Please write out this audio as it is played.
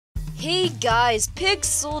Hey guys,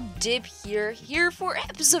 PixelDip here for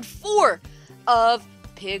episode 4 of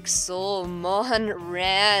Pixelmon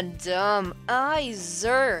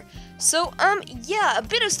Randomizer. So, yeah, a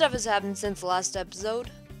bit of stuff has happened since the last episode.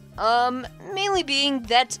 Mainly being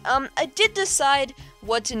that, I did decide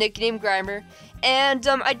what to nickname Grimer, and,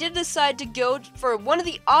 I did decide to go for one of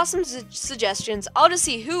the awesome suggestions. I'll just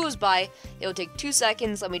see who was by. It'll take 2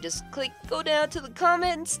 seconds. Let me just go down to the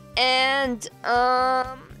comments, and,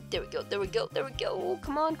 there we go.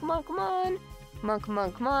 Come on.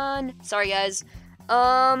 Sorry, guys.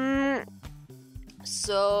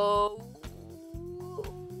 So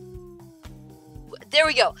there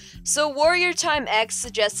we go. So Warrior Time X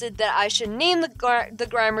suggested that I should name the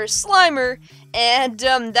Grimer Slimer, and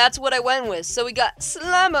that's what I went with. So we got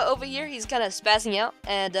Slimer over here. He's kind of spazzing out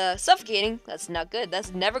and suffocating. That's not good.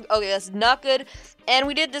 That's not good. And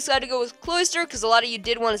we did decide to go with Cloister because a lot of you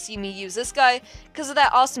did want to see me use this guy because of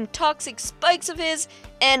that awesome toxic spikes of his,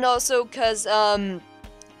 and also because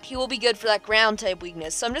he will be good for that ground type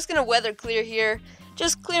weakness. So I'm just gonna weather clear here,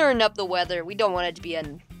 just clearing up the weather. We don't want it to be a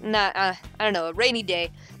rainy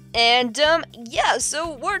day. And yeah,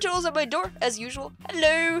 so water turtle's at my door as usual.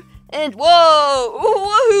 Hello. And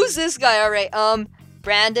whoa, who's this guy? All right,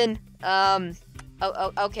 Brandon.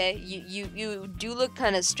 Okay, you do look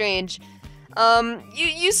kind of strange.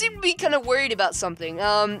 You seem to be kind of worried about something.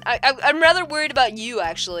 I'm rather worried about you,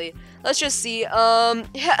 actually. Let's just see. Oh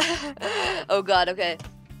God, okay.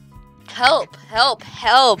 Help.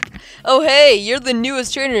 Oh, hey, you're the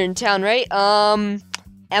newest trainer in town, right? Am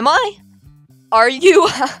I? Are you?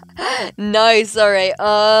 Nice, alright.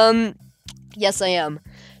 Yes, I am.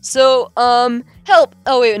 So, help.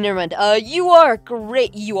 Oh, wait, never mind. You are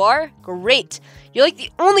great. You are great. You're like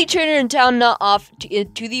the only trainer in town not off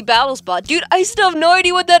to the battle spot. Dude, I still have no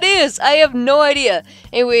idea what that is. I have no idea.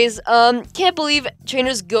 Anyways, can't believe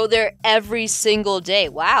trainers go there every single day.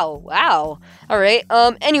 Wow. Alright,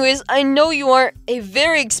 anyways, I know you aren't a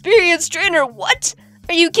very experienced trainer. What?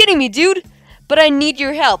 Are you kidding me, dude? But I need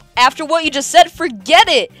your help. After what you just said, forget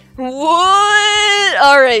it. What?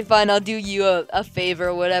 Alright, fine, I'll do you a favor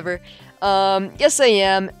or whatever. Yes I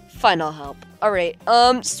am. Fine, I'll help. Alright,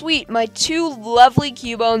 sweet, my 2 lovely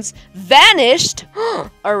Cubones vanished.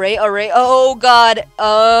 Alright, oh God,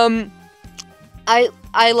 I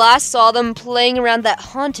last saw them playing around that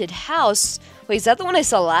haunted house. Wait, is that the one I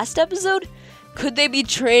saw last episode? Could they be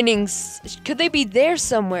could they be there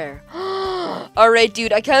somewhere? Alright,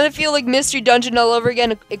 dude, I kind of feel like Mystery Dungeon all over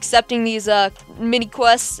again, accepting these, mini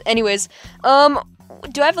quests. Anyways,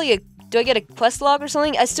 do I get a quest log or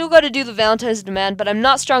something? I still gotta do the Valentine's demand, but I'm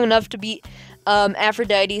not strong enough to beat,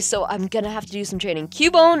 Aphrodite, so I'm gonna have to do some training.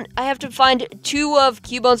 Cubone, I have to find 2 of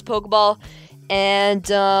Cubone's Pokeball, and,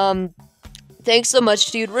 thanks so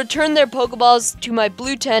much, dude. Return their Pokeballs to my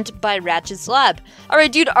blue tent by Ratchet's lab.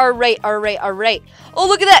 Alright, dude, alright. Oh,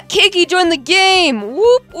 look at that! Keiki joined the game!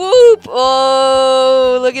 Whoop!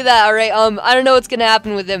 Oh, look at that, alright, I don't know what's gonna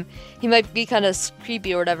happen with him. He might be kind of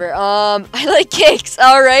creepy or whatever. I like cakes,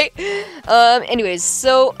 alright. Anyways,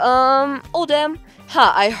 so, oh damn.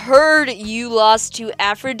 I heard you lost to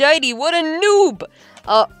Aphrodite. What a noob!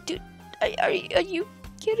 Dude, are you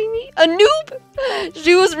kidding me? A noob?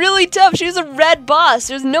 She was really tough. She was a red boss.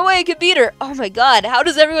 There's no way I could beat her. Oh my God, how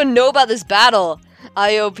does everyone know about this battle?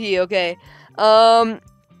 IOP, okay.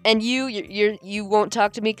 And you won't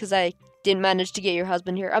talk to me because I didn't manage to get your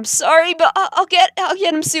husband here. I'm sorry, but I'll get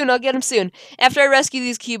him soon. After I rescue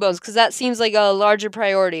these Cubones, because that seems like a larger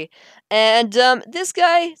priority. And this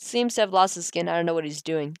guy seems to have lost his skin. I don't know what he's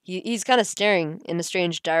doing. He's kind of staring in a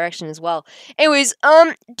strange direction as well. Anyways,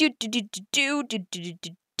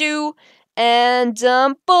 and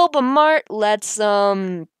Bulba Mart, let's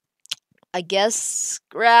I guess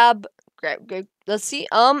grab. Let's see.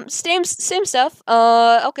 Same stuff.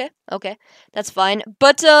 Okay, that's fine.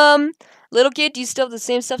 But little kid, do you still have the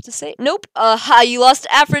same stuff to say? Nope. You lost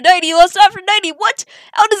Aphrodite. What?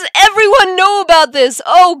 How does everyone know about this?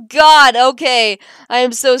 Oh God. Okay, I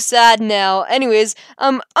am so sad now. Anyways,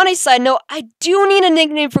 on a side note, I do need a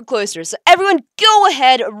nickname for Cloister. So everyone, go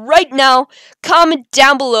ahead right now. Comment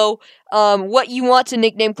down below. What you want to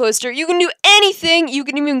nickname Cloister. You can do anything. You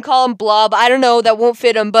can even call him Blob. I don't know, that won't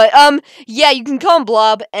fit him, but, yeah, you can call him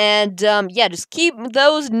Blob, and, yeah, just keep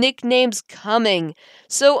those nicknames coming.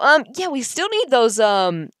 So, yeah, we still need those,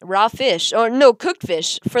 raw fish, or no, cooked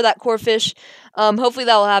fish for that core fish. Hopefully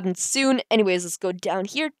that will happen soon. Anyways, let's go down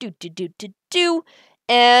here.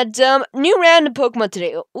 And, new random Pokemon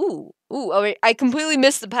today. Ooh, alright, I completely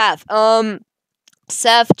missed the path.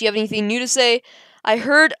 Seth, do you have anything new to say? I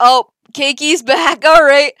heard, Keiki's back. All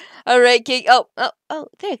right, Cake. Oh,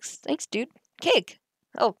 thanks, dude. Cake.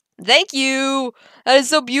 Oh, thank you. That is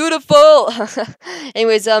so beautiful.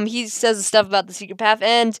 Anyways, he says the stuff about the secret path,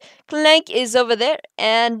 and Clank is over there.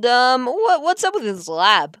 And what's up with this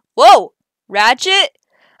lab? Whoa, Ratchet.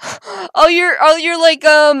 all your like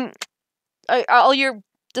all your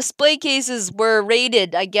display cases were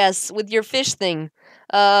raided, I guess, with your fish thing.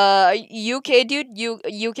 You okay, dude? You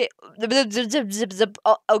okay?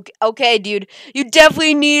 Okay, dude. You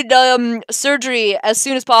definitely need surgery as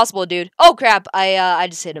soon as possible, dude. Oh crap! I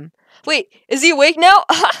just hit him. Wait, is he awake now?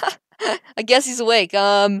 I guess he's awake.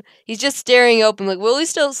 He's just staring open. Like, will he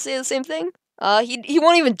still say the same thing? He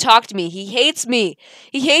won't even talk to me. He hates me.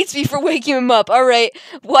 He hates me for waking him up. All right.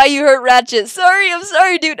 Why you hurt Ratchet? Sorry. I'm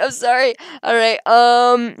sorry, dude. I'm sorry. All right.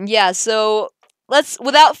 Yeah. So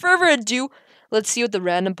without further ado, let's see what the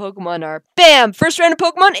random Pokemon are. Bam! First random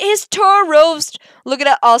Pokemon is Tauros. Look at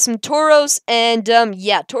that awesome Tauros. And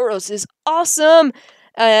yeah, Tauros is awesome.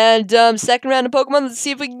 And second random Pokemon. Let's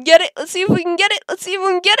see if we can get it. Let's see if we can get it. Let's see if we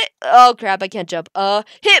can get it. Oh crap! I can't jump.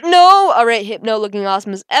 Hypno. All right, Hypno looking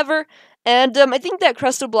awesome as ever. And I think that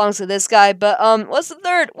Crustle belongs to this guy, but what's the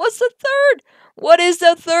third? What's the third? What is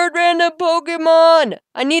the third random Pokemon?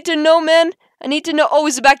 I need to know, man. I need to know. Oh,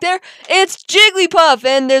 is it back there? It's Jigglypuff,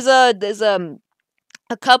 and there's a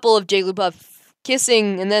couple of Jigglypuff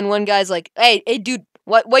kissing, and then one guy's like, "Hey, dude,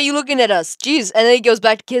 why are you looking at us? Jeez." And then he goes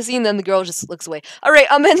back to kissing, and then the girl just looks away. All right,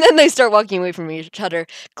 and then they start walking away from each other.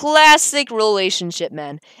 Classic relationship,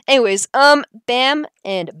 man. Anyways, Bam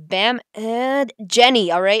and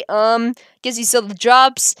Jenny. All right, gives you some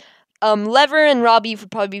drops. Lever and Robbie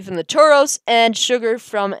would probably be from the Tauros, and Sugar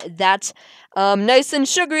from that. Nice and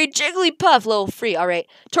sugary Jigglypuff, level 3. Alright.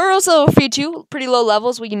 Tauros level 3 too. Pretty low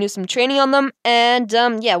levels. We can do some training on them. And,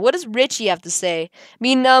 yeah, what does Richie have to say? I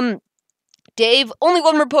mean, Dave, only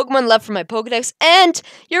one more Pokemon left for my Pokedex, and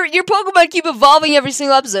your Pokemon keep evolving every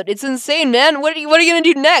single episode. It's insane, man. What are you gonna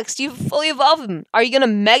do next? You fully evolve him. Are you gonna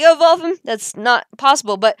Mega Evolve him? That's not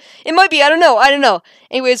possible, but it might be. I don't know.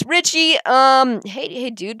 Anyways, Richie,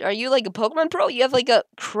 hey, dude, are you like a Pokemon pro? You have like a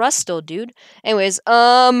Crustle, dude. Anyways,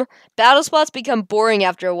 battle spots become boring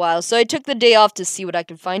after a while, so I took the day off to see what I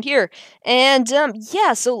could find here. And,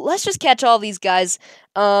 yeah, so let's just catch all these guys.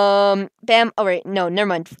 Bam. Alright, no, never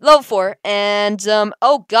mind. Level 4. And,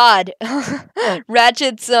 oh god.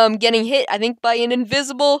 Ratchet's, getting hit, I think, by an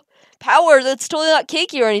invisible power that's totally not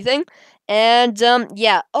cakey or anything. And,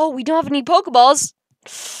 yeah. Oh, we don't have any Pokeballs.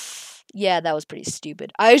 Yeah, that was pretty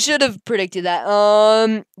stupid. I should have predicted that.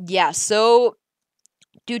 Yeah, so...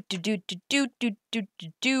 And,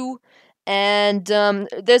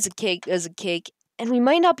 there's a cake. And we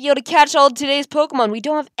might not be able to catch all of today's Pokemon. We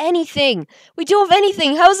don't have anything.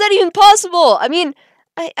 How is that even possible? I mean,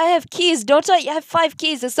 I have keys, don't I? I have 5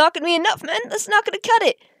 keys. That's not going to be enough, man. That's not going to cut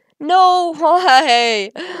it. No,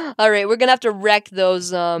 why? Alright, we're going to have to wreck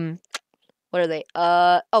those, what are they?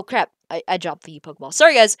 Oh, crap. I dropped the Pokeball.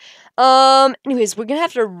 Sorry, guys. Anyways, we're going to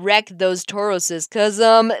have to wreck those Tauroses, because,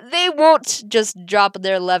 they won't just drop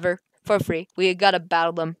their lever for free. We gotta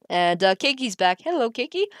battle them. And, Keki's back. Hello,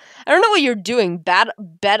 Keki. I don't know what you're doing. Battle?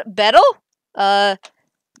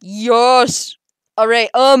 Yes! Alright,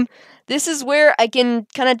 this is where I can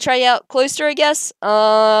kind of try out Cloyster, I guess.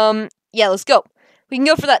 Yeah, let's go. We can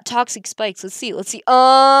go for that Toxic Spikes. Let's see. He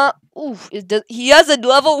has a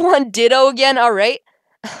level 1 Ditto again. Alright.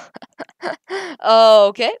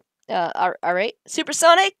 Okay. Alright.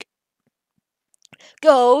 Supersonic.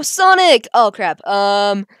 Go, Sonic! Oh, crap.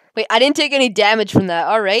 Wait, I didn't take any damage from that.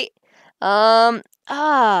 Alright.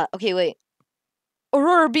 Okay, wait.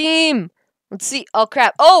 Aurora Beam! Let's see. Oh,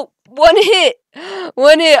 crap. Oh, one hit!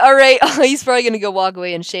 Alright. Oh, he's probably gonna go walk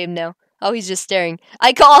away in shame now. Oh, he's just staring.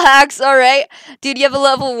 I call hacks, alright. Dude, you have a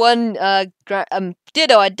level 1,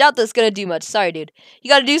 Ditto. I doubt that's gonna do much. Sorry, dude. You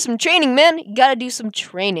gotta do some training, man. You gotta do some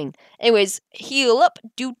training. Anyways, heal up.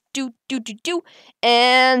 Do.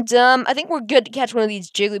 And, I think we're good to catch one of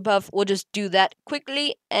these Jigglypuff. We'll just do that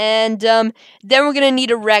quickly. And, then we're gonna need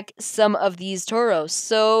to wreck some of these Tauros.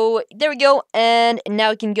 So, there we go. And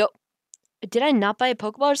now we can go. Did I not buy a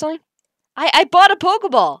Pokeball or something? I bought a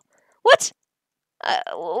Pokeball. What?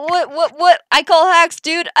 What? I call hacks,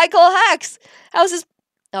 dude. I call hacks. How's this?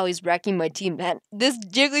 Oh, he's wrecking my team, man. This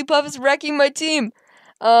Jigglypuff is wrecking my team.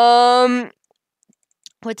 What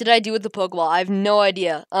did I do with the Pokeball? I have no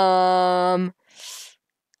idea. What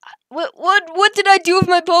did I do with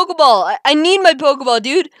my Pokeball? I need my Pokeball,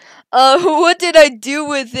 dude. What did I do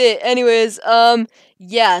with it? Anyways,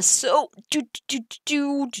 yeah, so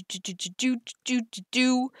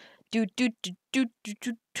I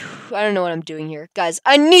don't know what I'm doing here. Guys,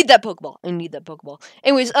 I need that Pokeball.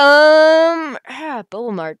 Anyways,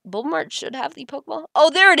 Bulba Mart should have the Pokeball. Oh,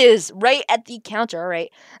 there it is. Right at the counter. All right.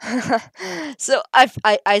 So,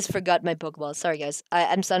 I forgot my Pokeball. Sorry, guys.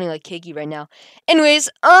 I'm sounding like Keiki right now. Anyways,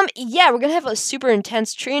 yeah, we're gonna have a super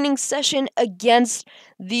intense training session against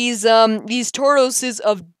these Tauroses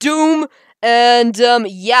of Doom. And,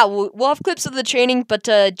 yeah, we'll have clips of the training, but,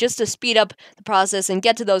 just to speed up the process and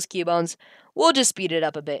get to those Cubones, we'll just speed it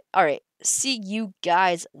up a bit. Alright, see you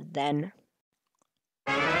guys then.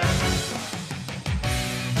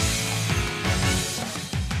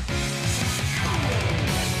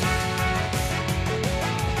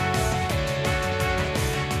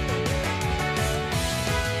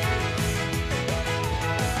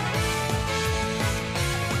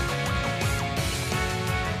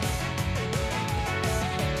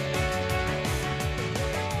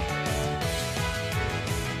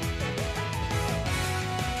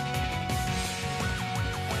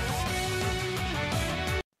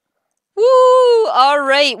 Woo!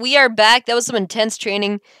 Alright, we are back. That was some intense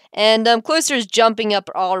training. And, Cloister's jumping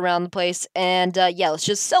up all around the place. And, yeah, let's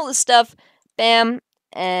just sell this stuff. Bam.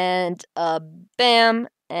 And, bam.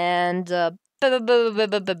 And,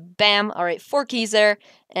 bam. Alright, 4 keys there.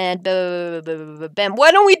 And, bam.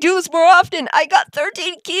 Why don't we do this more often? I got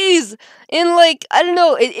 13 keys! In, like, I don't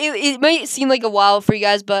know. It might seem like a while for you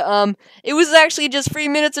guys, but, it was actually just 3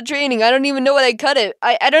 minutes of training. I don't even know what I cut it.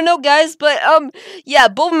 I don't know, guys, but, yeah,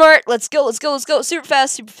 Bulba Mart, let's go. Super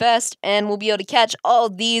fast, and we'll be able to catch all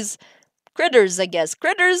these critters, I guess.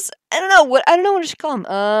 Critters? I don't know what I should call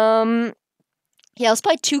them. Yeah, let's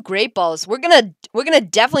play 2 Great Balls. We're gonna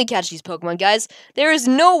definitely catch these Pokemon, guys. There is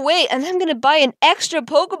no way, and I'm gonna buy an extra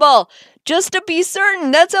Pokeball just to be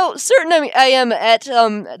certain. That's how certain I am at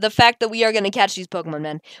the fact that we are gonna catch these Pokemon,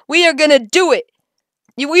 man. We are gonna do it.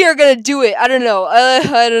 We are gonna do it. I don't know.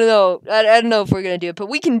 I don't know. I don't know if we're gonna do it, but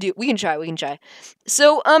we can try.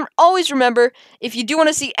 So, always remember, if you do want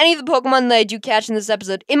to see any of the Pokemon that I do catch in this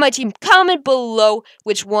episode in my team, comment below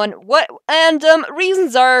which one, what, and,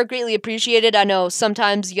 reasons are greatly appreciated. I know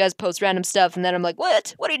sometimes you guys post random stuff, and then I'm like,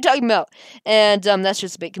 what? What are you talking about? And, that's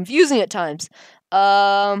just a bit confusing at times.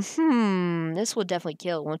 This will definitely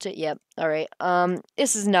kill, won't it? Yep. Alright,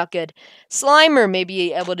 this is not good. Slimer may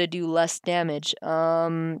be able to do less damage.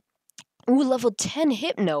 Ooh, level 10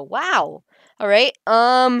 Hypno, wow. Alright,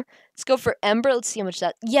 let's go for Ember, let's see how much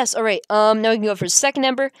that, yes, alright, now we can go for second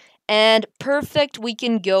Ember, and perfect, we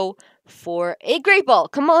can go for a Great Ball.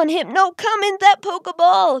 Come on, Hypno, come in that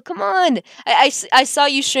Pokeball, come on. I saw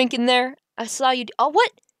you shrink in there. I saw you, oh,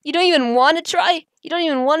 what? You don't even want to try?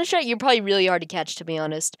 You're probably really hard to catch, to be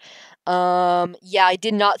honest. Yeah, I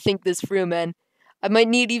did not think this through, man. I might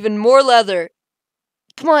need even more leather.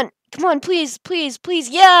 Come on, please.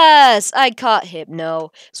 Yes! I caught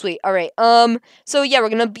Hypno. Sweet, alright, so yeah, we're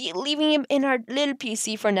gonna be leaving him in our little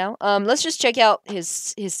PC for now. Let's just check out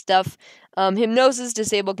his stuff. Hypnosis,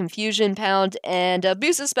 Disable Confusion, Pound, and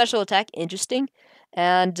boost his special attack. Interesting.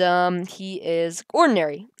 And, he is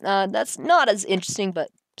ordinary. That's not as interesting, but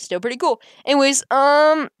still pretty cool. Anyways,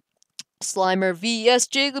 Slimer vs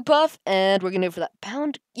Jigglypuff, and we're gonna go for that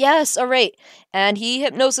Pound. Yes, alright. And he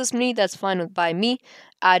hypnosis me, that's fine by me.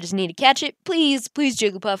 I just need to catch it. Please,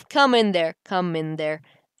 Jigglypuff, come in there.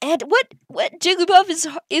 And what Jigglypuff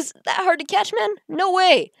is that hard to catch, man? No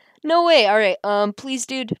way. Alright, please,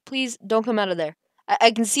 dude, please don't come out of there.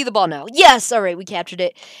 I can see the ball now. Yes! Alright, we captured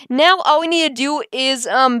it. Now, all we need to do is,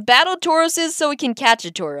 battle Tauroses so we can catch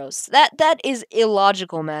a Tauros. That is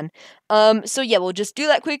illogical, man. So yeah, we'll just do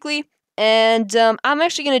that quickly. And, I'm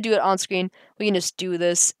actually gonna do it on screen. We can just do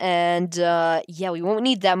this. And, yeah, we won't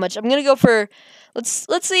need that much. I'm gonna go for,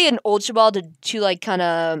 let's say an Ultra Ball to like,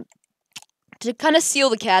 kinda seal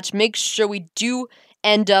the catch. Make sure we do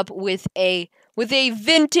end up with a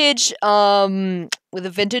vintage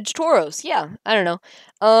Tauros. Yeah, I don't know.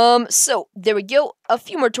 So there we go. A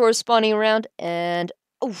few more Tauros spawning around, and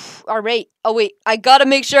alright. Oh wait, I gotta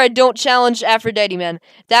make sure I don't challenge Aphrodite, man.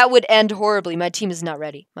 That would end horribly. My team is not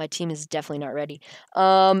ready. My team is definitely not ready.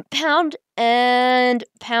 Pound and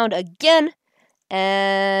Pound again.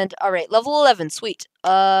 And alright, level 11, sweet.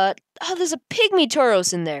 Oh, there's a Pygmy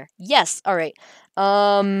Tauros in there. Yes, alright.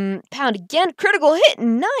 Pound again. Critical hit.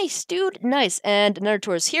 Nice, dude. Nice. And another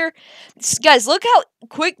Tauros here. Guys, look how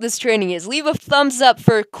quick this training is. Leave a thumbs up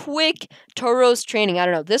for quick Tauros training. I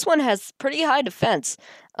don't know. This one has pretty high defense.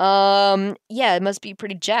 Yeah, it must be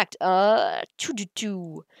pretty jacked. Do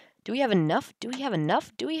we have enough? Do we have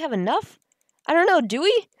enough? I don't know. Do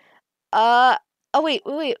we? Oh, wait.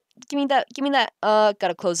 Give me that.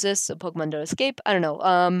 Gotta close this so Pokemon don't escape. I don't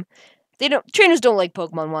know. trainers don't like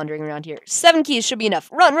Pokemon wandering around here. 7 keys should be enough.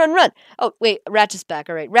 Run, run, run. Oh, wait, Ratchet's back.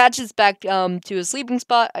 All right, Ratchet's back to a sleeping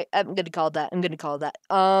spot. I'm gonna call it that.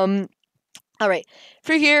 All right,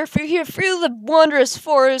 through the wondrous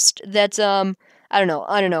forest that, I don't know.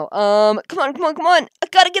 Come on. I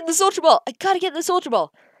gotta get this Ultra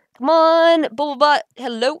Ball. Come on, Bubblebot.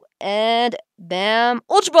 Hello, and bam,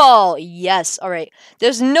 Ultra Ball. Yes, all right.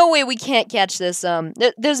 There's no way we can't catch this.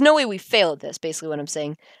 There's no way we fail at this, basically what I'm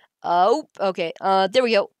saying. Oh, okay. There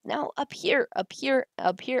we go. Now up here, and,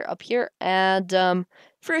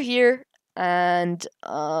 through here, and,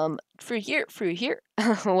 through here.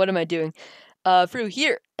 What am I doing? Through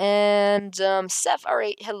here, and, Seth,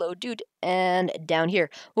 alright, hello, dude, and down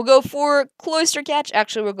here. We'll go for Cloyster catch.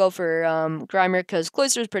 Actually, we'll go for, Grimer, because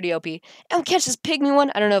Cloyster is pretty OP. And we'll catch this Pygmy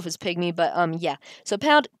one. I don't know if it's Pygmy, but, yeah. So,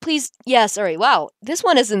 Pound, please, yes, alright, wow. This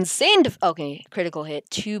one is insane okay, critical hit,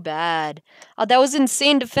 too bad. Oh, that was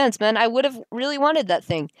insane defense, man. I would have really wanted that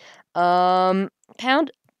thing.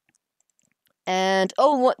 Pound. And,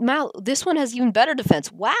 oh, this one has even better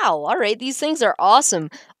defense. Wow, alright, these things are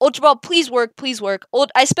awesome. Ultra Ball, please work.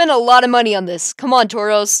 I spent a lot of money on this. Come on,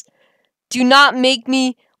 Tauros. Do not make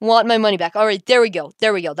me want my money back. Alright, there we go.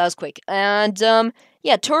 That was quick. And,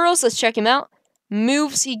 yeah, Tauros, let's check him out.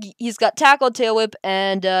 Moves, he's got Tackle, Tail Whip,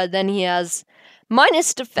 and, then he has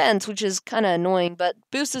minus defense, which is kind of annoying, but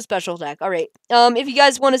boosted special attack. Alright, if you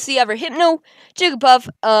guys want to see either Hypno, Jigglypuff,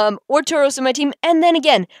 or Tauros in my team, and then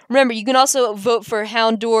again, remember, you can also vote for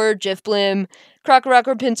Houndour, Jiffblim, Krokorok,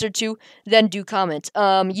 or Pinsir too, then do comment.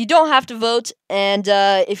 You don't have to vote, and,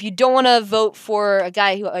 if you don't want to vote for a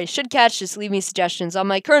guy who I should catch, just leave me suggestions on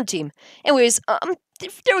my current team. Anyways,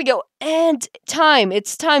 there we go. And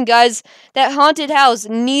it's time, guys. That haunted house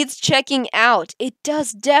needs checking out. It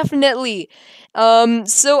does, definitely.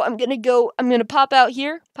 So I'm gonna pop out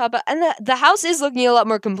here, and the house is looking a lot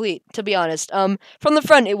more complete, to be honest. From the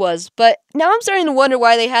front it was, but now I'm starting to wonder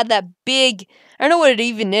why they had that big, I don't know what it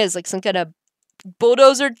even is, like some kind of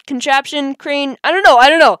bulldozer contraption crane. I don't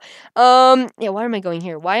know. Yeah, why am I going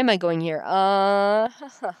here?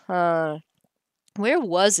 Where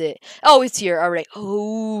was it? Oh, it's here. Alright.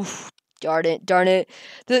 Oh, darn it.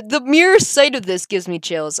 The mere sight of this gives me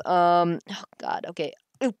chills. Oh, God. Okay.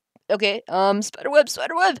 Okay. Spiderweb.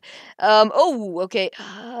 Oh, okay.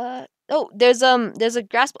 Oh, there's a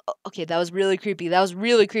grass. Okay, that was really creepy.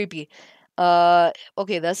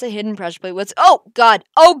 Okay, that's a hidden pressure plate. Oh, God.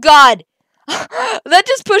 That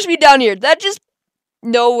just pushed me down here.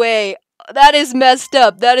 No way. That is messed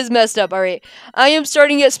up. Alright. I am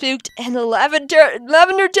starting to get spooked, and the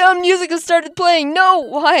Lavender Town music has started playing. No,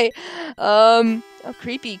 why? Oh,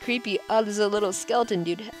 creepy. Oh, there's a little skeleton,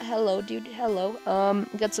 dude. Hello, dude.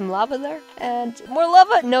 Got some lava there? And more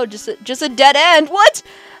lava? No, just a dead end. What?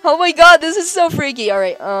 Oh my God, this is so freaky.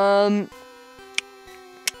 Alright,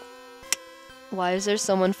 why is there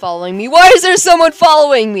someone following me?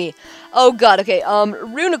 Oh God, okay,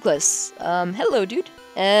 REUNICLUS. Hello, dude.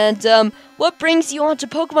 And, what brings you onto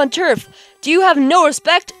Pokemon Turf? Do you have no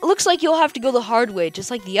respect? Looks like you'll have to go the hard way,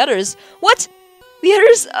 just like the others. What? The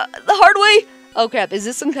others? The hard way? Oh, crap. Is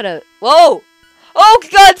this some kind of... Whoa! Oh,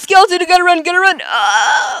 God! Skeleton! I gotta run!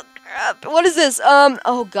 Oh, crap. What is this?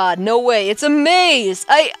 Oh, God. No way. It's a maze!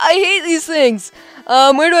 I hate these things!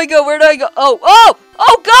 Where do I go?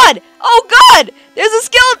 Oh, God! There's a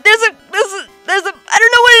skeleton! There's a... I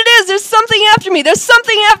don't know what it is! There's something after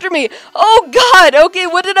me! Oh, God! Okay,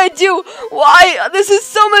 what did I do? Why? This is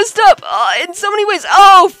so messed up! In so many ways!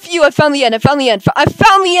 Oh, phew! I found the end!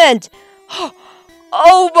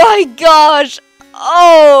 Oh, my gosh!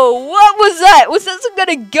 Oh, what was that? Was that some kind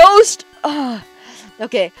of ghost?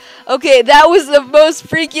 Okay, that was the most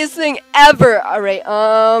freakiest thing ever! Alright,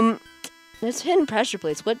 there's hidden pressure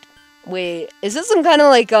plates. What? Wait, is this some kind of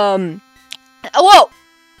like, whoa!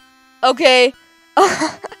 Okay.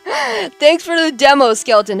 Thanks for the demo,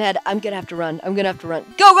 Skeleton Head. I'm gonna have to run.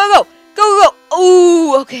 Go!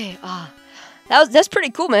 Ooh, okay. That's pretty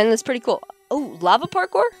cool, man. Oh, lava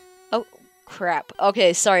parkour? Oh, crap.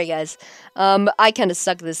 Okay, sorry, guys. I kind of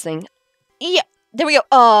suck at this thing. Yeah, there we go.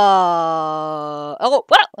 Oh,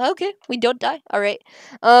 well, okay. We don't die. All right.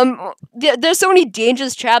 There's so many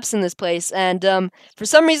dangerous traps in this place, and, for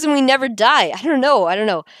some reason we never die. I don't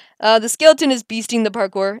know. The skeleton is beasting the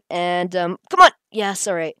parkour, and, come on. Yes,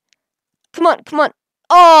 all right. Come on.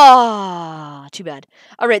 Oh, too bad.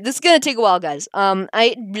 All right, this is gonna take a while, guys.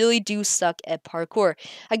 I really do suck at parkour.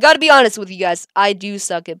 I gotta be honest with you guys. I do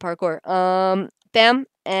suck at parkour. Bam,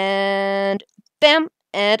 and bam,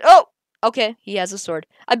 and oh! Okay, he has a sword.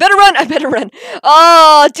 I better run!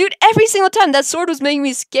 Oh, dude, every single time that sword was making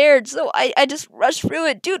me scared, so I just rushed through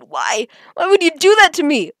it. Dude, why? Why would you do that to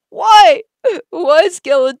me? Why? Why,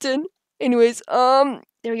 skeleton? Anyways, there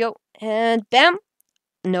we go. And bam.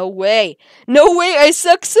 No way. No way, I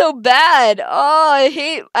suck so bad. Oh, I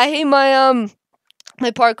hate my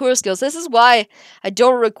my parkour skills. This is why I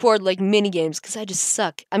don't record like mini games, because I just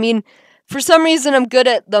suck. I mean, for some reason I'm good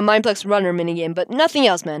at the Mineplex Runner minigame, but nothing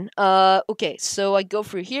else, man. Okay, so I go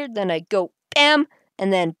through here, then I go bam,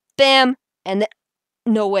 and then bam, and then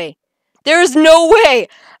no way. There's no way!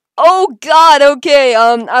 Oh god, okay,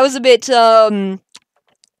 I was a bit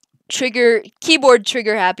keyboard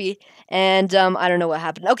trigger happy, and I don't know what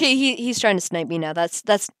happened. Okay, he's trying to snipe me now.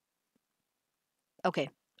 That's okay.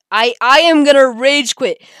 I am gonna rage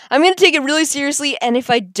quit. I'm gonna take it really seriously, and if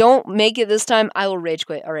I don't make it this time, I will rage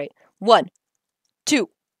quit. Alright. 1, 2,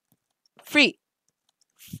 3.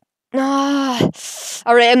 Alright,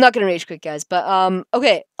 I'm not gonna rage quit, guys, but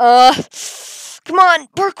okay. Come on,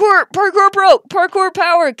 parkour pro, parkour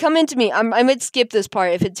power, come into me. I might skip this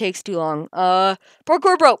part if it takes too long.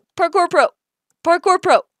 Parkour pro, parkour pro, parkour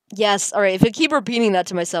pro. Yes, alright, if I keep repeating that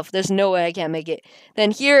to myself, there's no way I can't make it.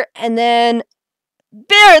 Then here, and then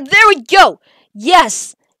there we go!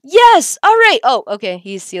 Yes! Yes! Alright! Oh, okay,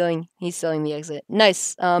 he's sealing the exit.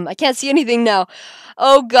 Nice. I can't see anything now.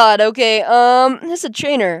 Oh god, okay, there's a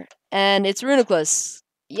trainer, and it's REUNICLUS.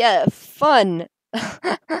 Yeah, fun.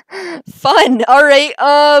 Fun, alright,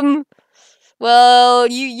 well,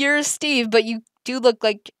 you're Steve, but you do look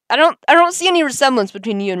like, I don't see any resemblance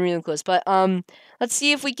between you and REUNICLUS, but, let's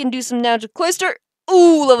see if we can do some damage to Cloister.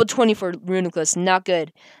 Ooh, level 20 for REUNICLUS, not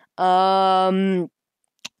good.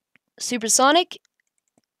 Supersonic.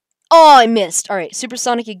 Oh, I missed. Alright,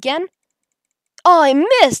 Supersonic again. Oh, I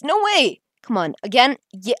missed. No way. Come on, again.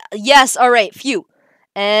 Yeah, yes, alright, phew.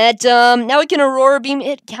 And, now we can Aurora Beam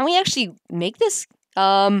it. Can we actually make this?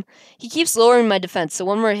 He keeps lowering my defense, so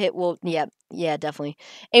one more hit will, yeah, definitely.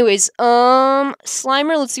 Anyways,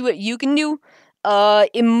 Slimer, let's see what you can do.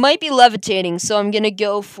 It might be levitating, so I'm gonna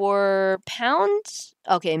go for pound?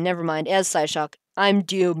 Okay, never mind. As Psyshock. I'm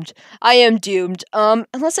doomed. I am doomed.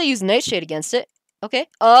 Unless I use Nightshade against it. Okay.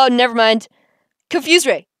 Oh, never mind. Confuse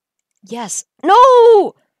Ray. Yes.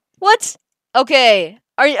 No! What? Okay.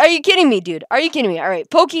 Are you kidding me, dude? Are you kidding me? Alright,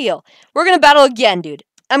 Pokeheel. We're gonna battle again, dude.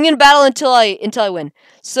 I'm gonna battle until I win.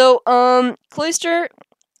 So, Cloister,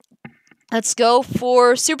 let's go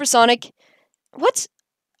for Supersonic. What?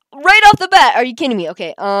 Right off the bat, are you kidding me?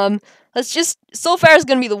 Okay, let's just, Soulfire is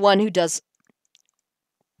gonna be the one who does.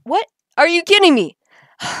 What? Are you kidding me?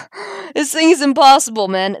 This thing is impossible,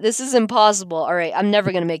 man. This is impossible. Alright, I'm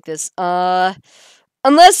never gonna make this.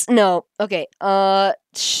 Unless, no. Okay, Pokeheel.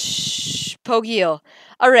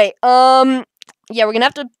 Alright, yeah, we're gonna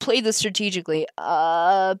have to play this strategically.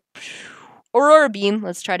 Aurora Beam,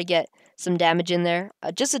 let's try to get some damage in there.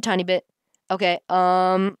 Just a tiny bit. Okay,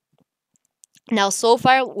 now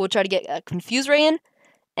Soulfire, we'll try to get Confuse Ray in.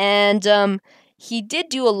 And, he did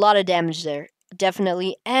do a lot of damage there.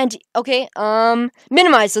 Definitely. And, okay,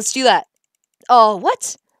 Minimize, let's do that. Oh,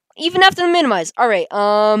 what? Even after the Minimize. Alright,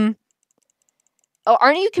 oh,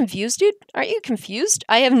 aren't you confused, dude? Aren't you confused?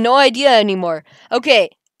 I have no idea anymore.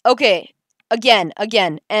 Okay. Again.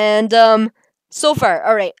 And, Soulfire,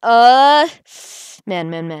 alright,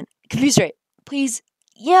 man. Confuse Ray, please.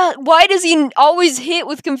 Yeah, why does he always hit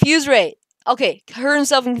with Confuse Ray? Okay, hurt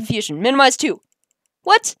himself in confusion. Minimize 2.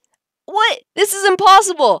 What? This is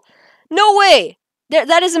impossible. No way.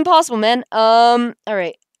 That is impossible, man.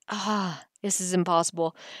 Alright. This is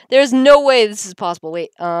impossible. There's no way this is possible. Wait,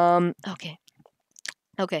 okay.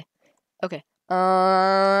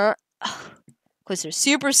 Cloister,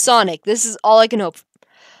 Supersonic. This is all I can hope for.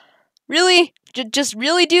 Really? Just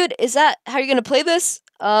really, dude? Is that how you're gonna play this?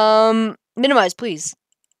 Minimize, please.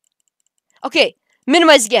 Okay,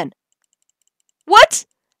 minimize again. What?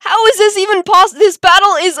 How is this even possible? This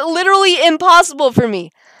battle is literally impossible for me.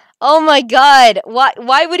 Oh my god.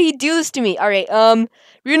 Why would he do this to me? Alright,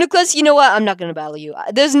 REUNICLUS, you know what? I'm not gonna battle you.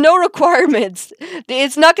 There's no requirements.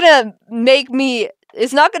 It's not gonna make me...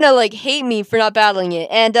 It's not gonna, like, hate me for not battling it.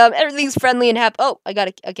 And, everything's friendly and happy. Oh, I got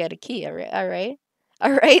a key.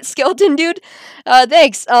 Alright, skeleton dude.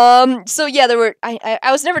 Thanks. So yeah, there were...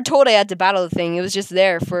 I was never told I had to battle the thing. It was just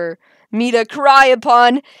there for me to cry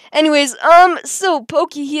upon. Anyways, so,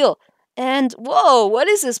 Pokeheel. And, whoa, what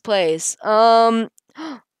is this place? Tough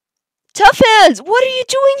Hands! What are you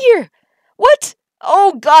doing here? What?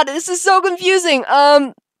 Oh god, this is so confusing.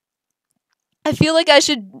 I feel like I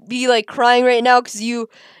should be, like, crying right now because you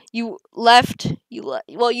left.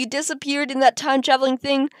 You disappeared in that time-traveling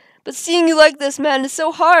thing. But seeing you like this, man, is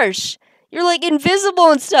so harsh. You're, like,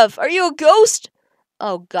 invisible and stuff. Are you a ghost?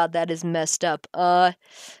 Oh god, that is messed up.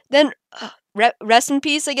 Then, rest in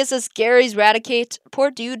peace, I guess that's Gary's Radicate.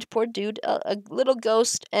 Poor dude, a little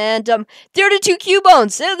ghost. And, 32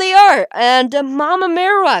 Cubones, there they are. And, Mama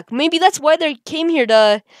Marowak, maybe that's why they came here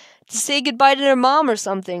to say goodbye to their mom or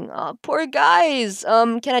something. Poor guys.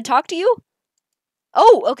 Can I talk to you?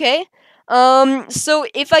 Oh, okay. So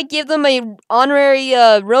if I give them a honorary,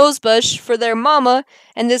 rose bush for their mama,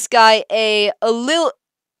 and this guy a little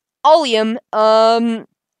oleum,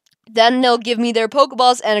 then they'll give me their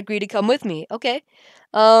Pokeballs and agree to come with me. Okay.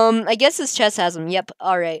 I guess his chest has them. Yep.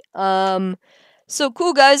 Alright. So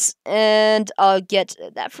cool, guys. And I'll get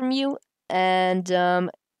that from you. And,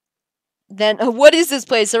 then, what is this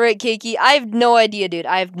place? Alright, Keiki. I have no idea, dude.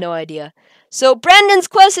 I have no idea. So, Brandon's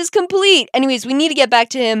quest is complete! Anyways, we need to get back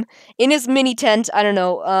to him in his mini tent. I don't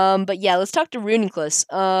know. But yeah, let's talk to REUNICLUS.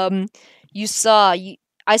 I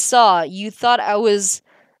saw, you thought I was,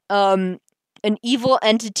 an evil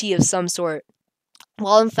entity of some sort.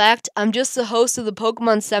 Well, in fact, I'm just the host of the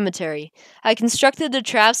Pokemon Cemetery. I constructed the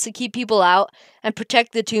traps to keep people out and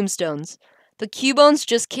protect the tombstones. The Cubones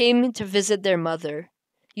just came to visit their mother.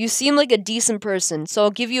 You seem like a decent person, so I'll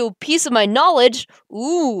give you a piece of my knowledge.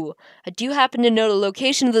 Ooh, I do happen to know the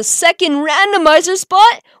location of the second randomizer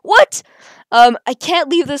spot? What? I can't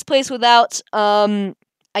leave this place without, although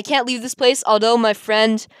my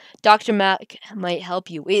friend Dr. Mac might help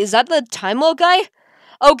you. Wait, is that the Time Low guy?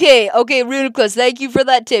 Okay, REUNICLUS, thank you for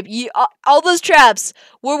that tip. All those traps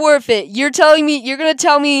were worth it. You're gonna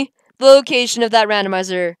tell me the location of that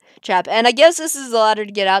randomizer trap. And I guess this is the ladder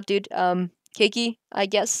to get out, dude. Keiki, I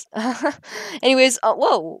guess. Anyways,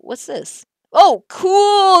 whoa, what's this? Oh,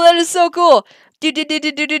 cool! That is so cool!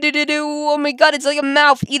 Oh my god, it's like a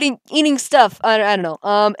mouth eating stuff. I don't know.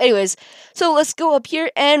 Anyways, so let's go up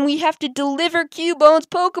here and we have to deliver Cubone's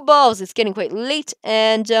Pokeballs. It's getting quite late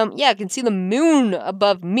and, yeah, I can see the moon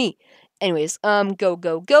above me. Anyways, go.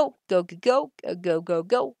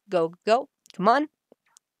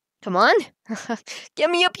 Come on. Get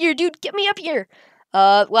me up here, dude. Get me up here.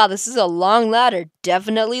 Wow, this is a long ladder.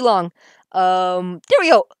 Definitely long. There we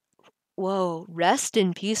go. Whoa, rest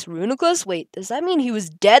in peace, REUNICLUS? Wait, does that mean he was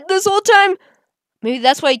dead this whole time? Maybe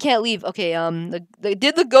that's why he can't leave. Okay,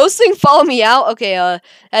 did the ghost thing follow me out? Okay,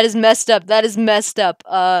 that is messed up.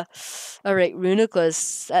 Alright,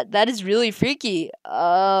 REUNICLUS. That is really freaky.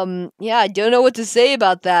 Yeah, I don't know what to say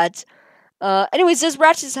about that. Anyways, there's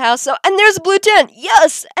Ratchet's house, and there's a blue tent!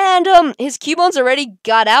 Yes! And, his Cubones already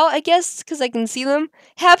got out, I guess, because I can see them.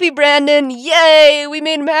 Happy, Brandon! Yay! We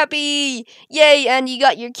made him happy! Yay! And you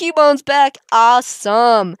got your Cubones back!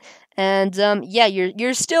 Awesome! And, yeah,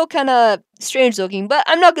 you're still kinda strange looking, but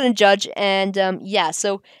I'm not gonna judge, and, yeah,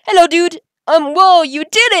 so, hello, dude! Whoa, you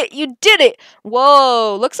did it!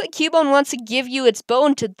 Whoa, looks like Cubone wants to give you its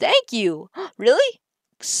bone to thank you! Really?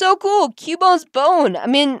 So cool! Cubone's bone! I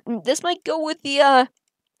mean, this might go with the,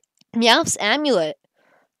 Meowth's amulet.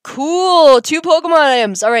 Cool! 2 Pokemon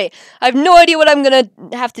items! Alright, I have no idea what I'm gonna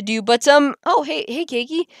have to do, but, oh, hey,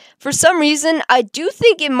 Keiki. For some reason, I do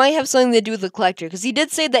think it might have something to do with the collector, because he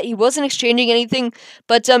did say that he wasn't exchanging anything,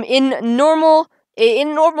 but, in normal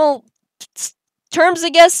terms, I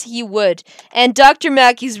guess, he would. And Dr.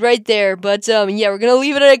 Mac, he's right there, but, yeah, we're gonna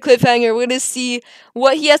leave it at a cliffhanger. We're gonna see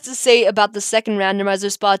what he has to say about the second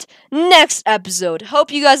randomizer spot next episode.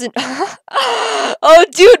 Hope you guys Oh,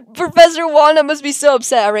 dude, Professor Wanda must be so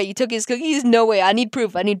upset. Alright, you took his cookies? No way, I need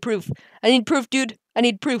proof, dude. I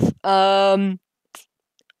need proof. Oh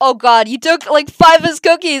god, you took, like, 5 of his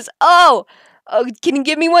cookies! Oh, can you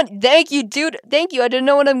give me one? Thank you, dude. Thank you, I didn't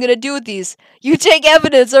know what I'm gonna do with these. You take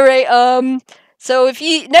evidence, alright, so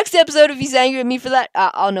next episode, if he's angry at me for that,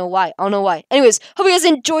 I'll know why. Anyways, hope you guys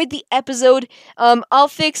enjoyed the episode. I'll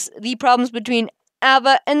fix the problems between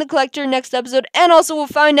Ava and the collector next episode, and also we'll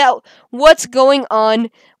find out what's going on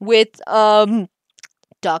with,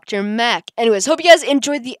 Dr. Mac. Anyways, hope you guys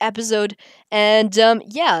enjoyed the episode, and,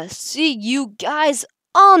 yeah, see you guys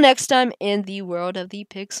all next time in the world of the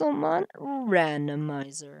Pixelmon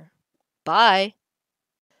Randomizer. Bye.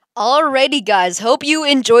 Alrighty, guys, hope you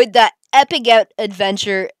enjoyed that epic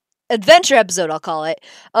adventure episode, I'll call it.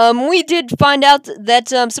 We did find out that,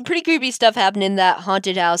 some pretty creepy stuff happened in that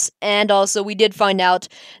haunted house, and also we did find out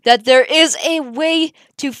that there is a way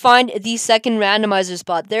to find the second randomizer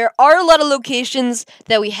spot. There are a lot of locations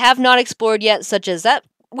that we have not explored yet, such as that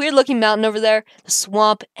weird looking mountain over there, the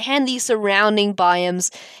swamp, and the surrounding biomes.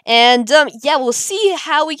 And, yeah, we'll see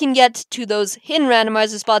how we can get to those hidden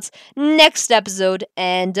randomizer spots next episode.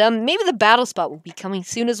 And, maybe the battle spot will be coming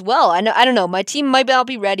soon as well. I don't know. My team might not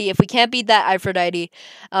be ready if we can't beat that Aphrodite.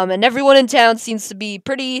 And everyone in town seems to be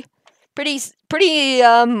pretty pretty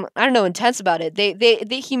I don't know, intense about it.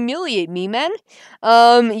 They humiliate me, man.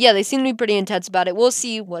 Yeah, they seem to be pretty intense about it. We'll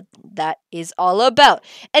see what that is all about.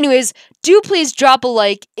 Anyways, do please drop a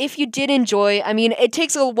like if you did enjoy. I mean, it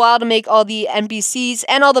takes a while to make all the NPCs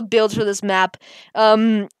and all the builds for this map.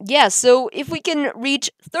 Yeah, so if we can reach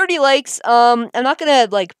 30 likes, I'm not gonna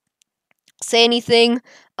like say anything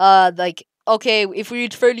like, okay, if we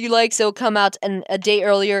reach 30 likes, it'll come out a day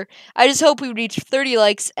earlier. I just hope we reach 30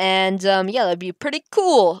 likes, and yeah, that'd be pretty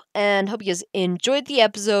cool. And hope you guys enjoyed the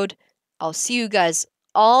episode. I'll see you guys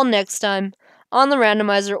all next time on the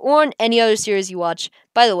Randomizer or on any other series you watch.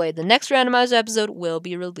 By the way, the next Randomizer episode will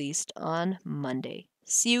be released on Monday.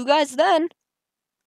 See you guys then.